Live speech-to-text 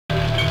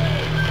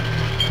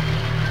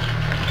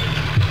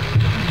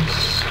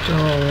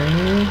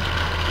installing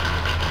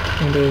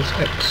Windows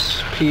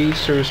XP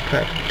Service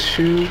Pack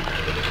 2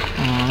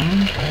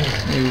 on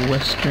a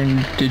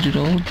Western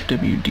Digital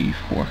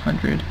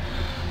WD-400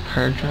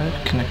 hard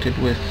drive connected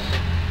with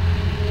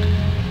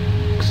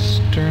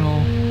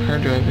external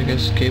hard drive, I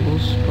guess,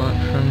 cables bought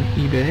from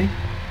eBay.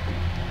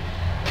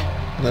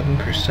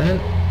 11%.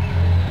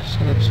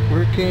 Setup's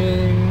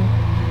working.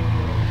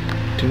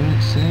 Doing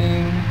its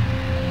thing.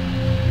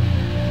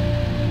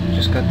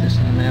 Just got this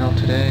in the mail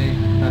today,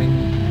 not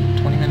even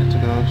 20 minutes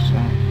ago, so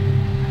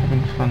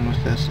having fun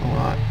with this a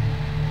lot.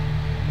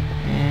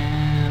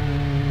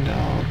 And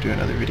I'll do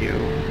another video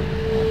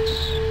once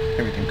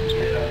everything comes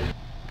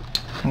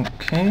back.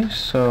 Okay,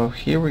 so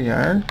here we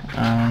are.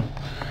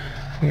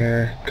 We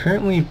are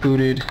currently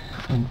booted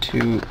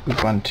into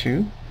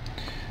Ubuntu.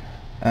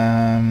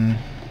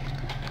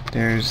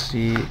 There's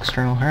the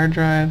external hard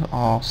drive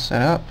all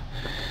set up,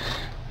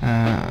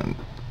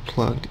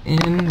 plugged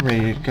in,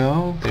 ready to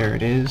go. There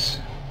it is,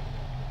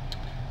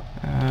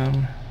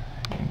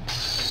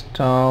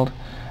 installed,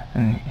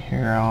 and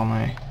here are all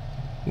my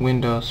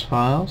Windows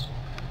files,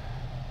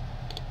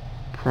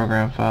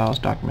 program files,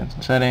 documents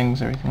and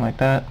settings, everything like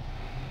that.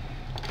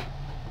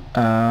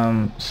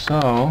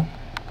 So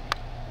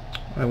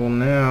I will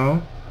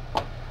now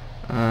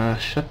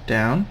shut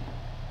down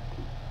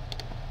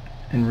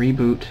and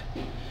reboot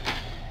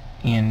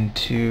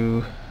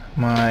into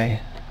my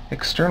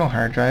external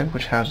hard drive,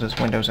 which houses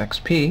Windows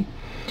XP,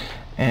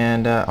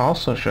 and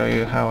also show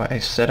you how I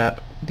set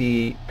up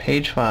the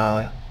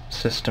Pagefile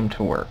system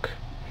to work.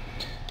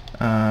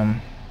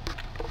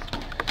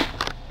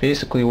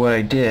 Basically what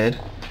I did,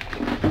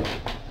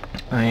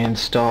 I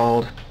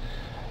installed,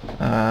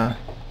 well,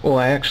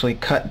 I actually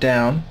cut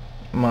down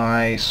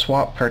my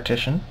swap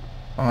partition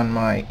on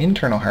my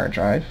internal hard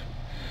drive,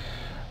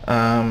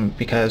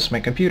 because my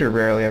computer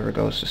rarely ever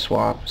goes to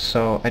swap,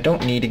 so I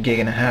don't need 1.5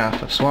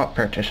 gigs of swap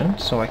partition,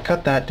 so I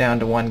cut that down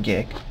to 1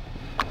 gig.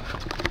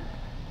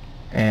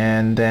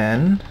 And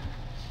then,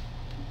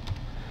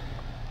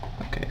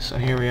 okay, so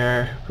here we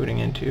are booting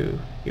into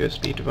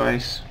USB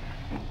device.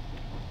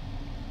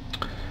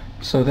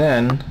 So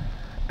then,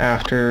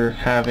 after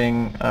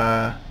having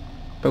about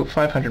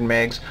 500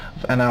 megs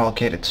of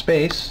unallocated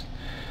space,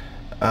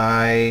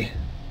 I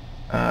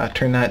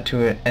turned that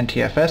to an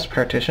NTFS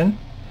partition,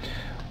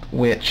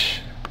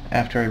 which,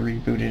 after I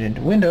rebooted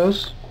into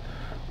Windows,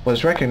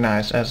 was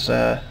recognized as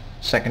a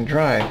second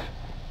drive.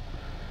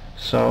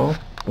 So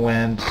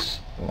once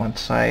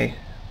I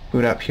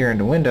boot up here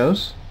into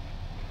Windows,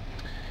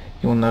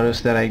 you will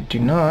notice that I do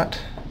not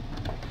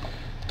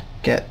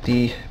get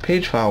the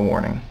Pagefile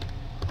warning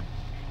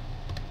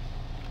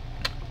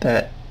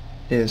that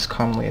is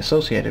commonly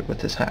associated with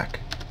this hack.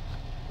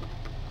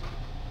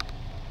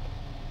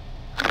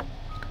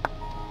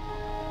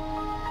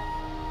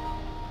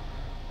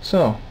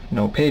 So,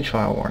 no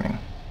Pagefile warning.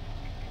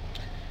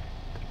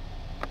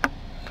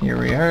 Here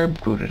we are,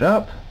 booted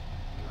up.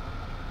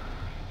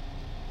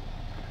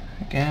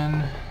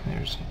 Again,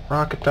 there's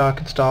RocketDock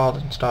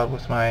installed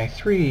with my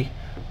 3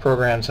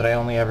 programs that I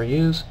only ever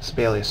use: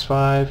 Sibelius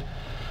 5,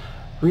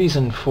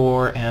 Reason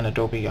 4, and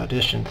Adobe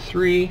Audition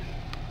 3.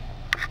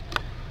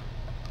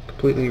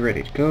 Completely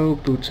ready to go.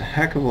 Boots a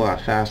heck of a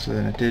lot faster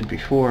than it did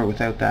before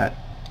without that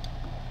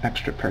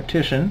extra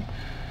partition.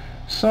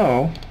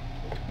 So,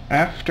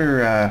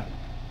 after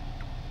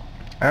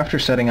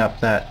setting up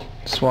that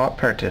swap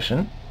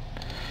partition,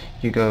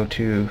 you go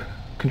to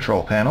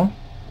Control Panel,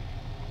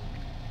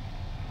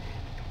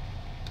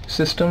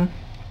 System,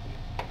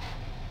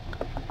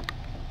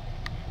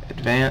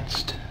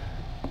 Advanced,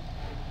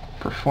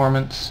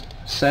 Performance,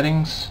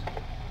 Settings,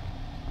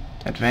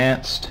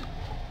 Advanced,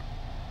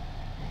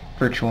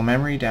 Virtual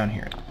Memory down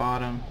here at the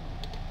bottom.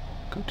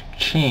 Go to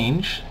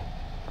Change.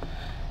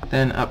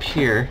 Then up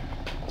here,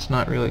 it's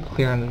not really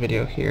clear on the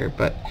video here,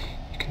 but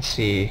you can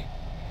see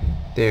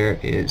there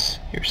is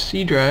your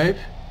C drive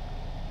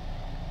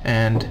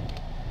and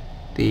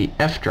the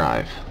F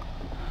drive,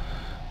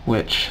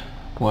 which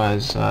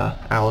was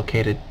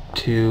allocated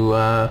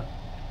to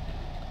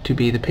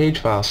be the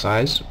Pagefile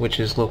size, which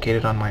is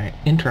located on my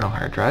internal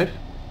hard drive.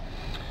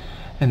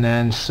 And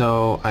then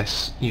so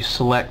you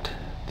select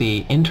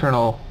the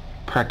internal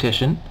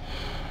partition.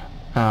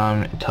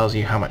 It tells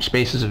you how much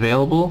space is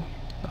available.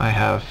 I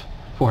have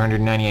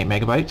 498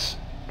 megabytes,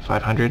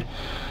 500,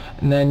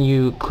 and then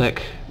you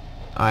click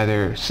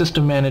either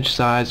System Manage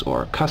Size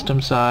or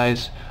Custom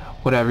Size,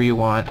 whatever you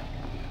want,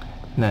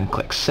 and then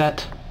click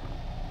Set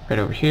right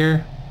over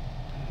here,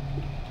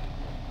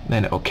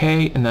 then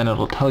OK, and then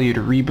it'll tell you to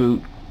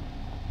reboot,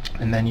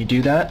 and then you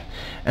do that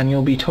and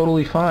you'll be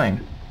totally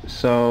fine.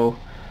 So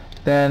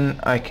then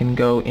I can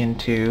go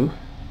into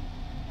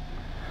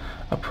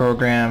a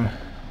program,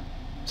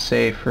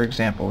 say for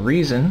example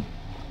Reason,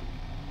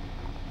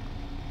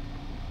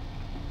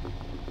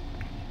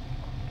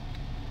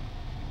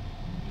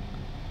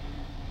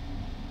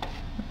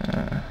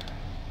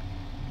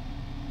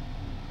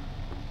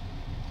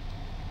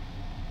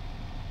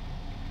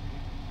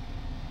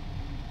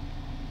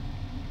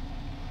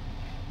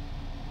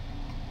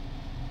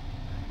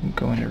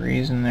 Go into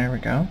Reason, there we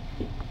go.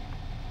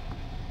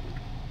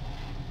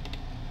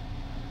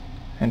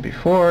 And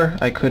before,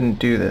 I couldn't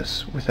do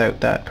this without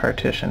that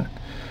partition.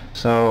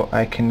 So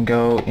I can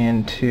go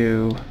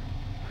into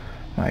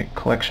my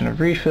collection of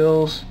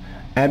refills,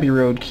 Abbey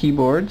Road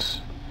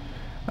keyboards,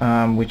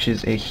 which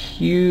is a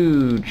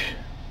huge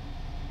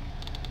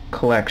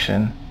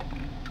collection.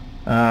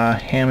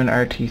 Hammond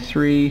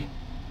RT3,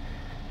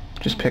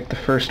 just pick the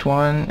first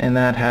one, and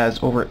that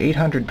has over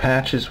 800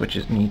 patches, which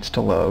it needs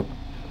to load.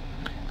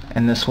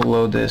 And this will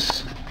load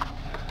this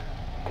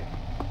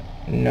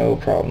no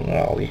problem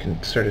at all. You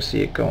can sort of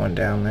see it going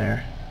down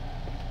there.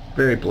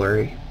 Very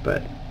blurry,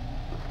 but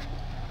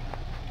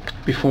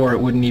before it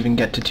wouldn't even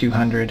get to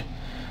 200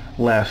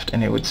 left,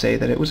 and it would say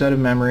that it was out of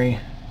memory.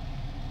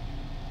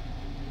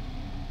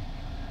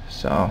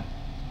 So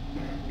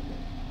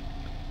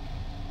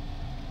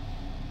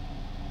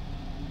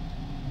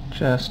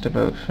just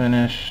about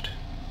finished.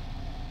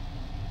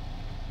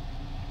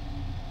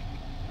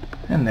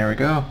 And there we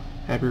go.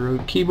 Abbey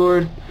Road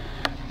keyboard,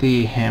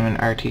 the Hammond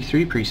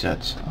RT3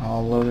 presets,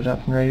 all loaded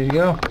up and ready to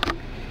go.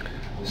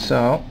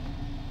 So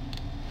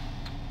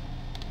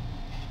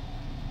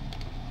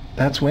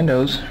that's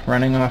Windows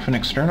running off an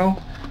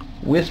external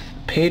with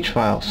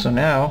Pagefile. So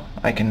now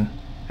I can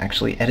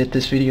actually edit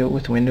this video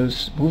with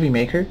Windows Movie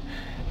Maker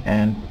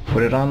and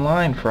put it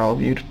online for all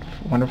of you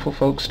wonderful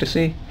folks to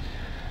see.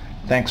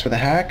 Thanks for the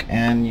hack,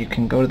 and you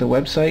can go to the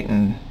website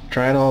and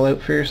try it all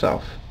out for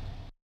yourself.